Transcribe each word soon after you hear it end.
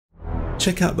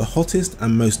Check out the hottest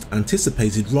and most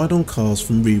anticipated ride-on cars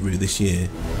from RiiRoo this year.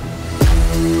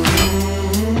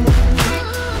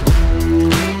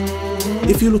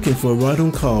 If you're looking for a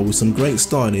ride-on car with some great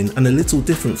styling and a little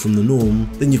different from the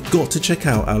norm, then you've got to check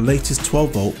out our latest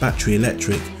 12-volt battery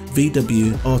electric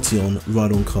VW Arteon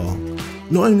ride-on car.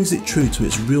 Not only is it true to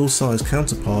its real size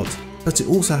counterpart, but it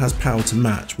also has power to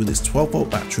match with its 12-volt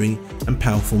battery and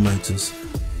powerful motors.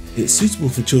 It's suitable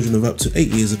for children of up to 8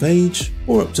 years of age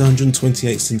or up to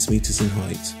 128 cm in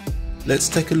height. Let's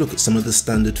take a look at some of the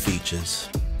standard features.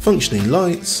 Functioning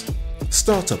lights,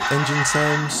 start-up engine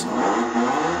sounds,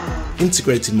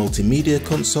 integrated multimedia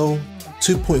console,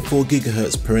 2.4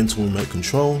 GHz parental remote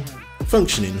control,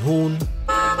 functioning horn,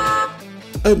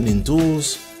 opening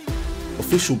doors,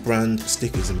 official brand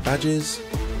stickers and badges,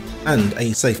 and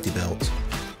a safety belt.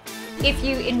 If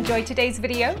you enjoyed today's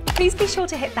video, please be sure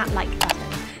to hit that like button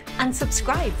and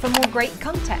subscribe for more great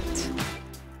content.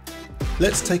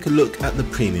 Let's take a look at the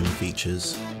premium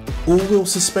features. All-wheel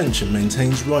suspension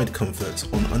maintains ride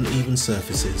comfort on uneven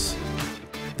surfaces.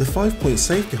 The 5-point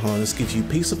safety harness gives you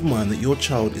peace of mind that your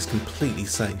child is completely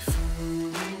safe.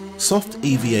 Soft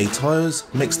EVA tyres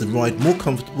makes the ride more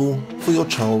comfortable for your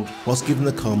child whilst giving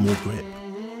the car more grip.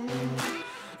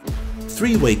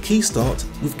 3-way key start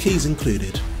with keys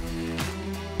included.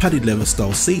 Padded leather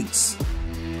style seats.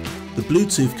 The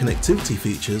Bluetooth connectivity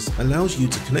features allows you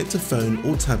to connect a phone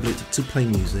or tablet to play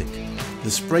music. The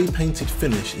spray painted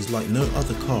finish is like no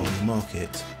other car on the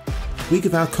market. We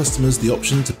give our customers the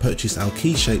option to purchase our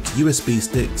key-shaped USB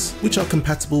sticks, which are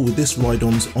compatible with this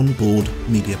ride-on's onboard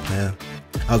media player.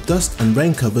 Our dust and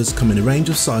rain covers come in a range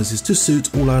of sizes to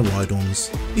suit all our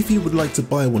ride-ons. If you would like to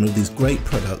buy one of these great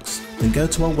products, then go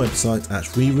to our website at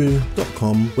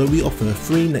RiiRoo.com, where we offer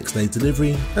free next day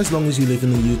delivery as long as you live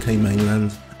in the UK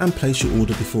mainland and place your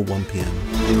order before 1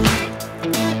 PM.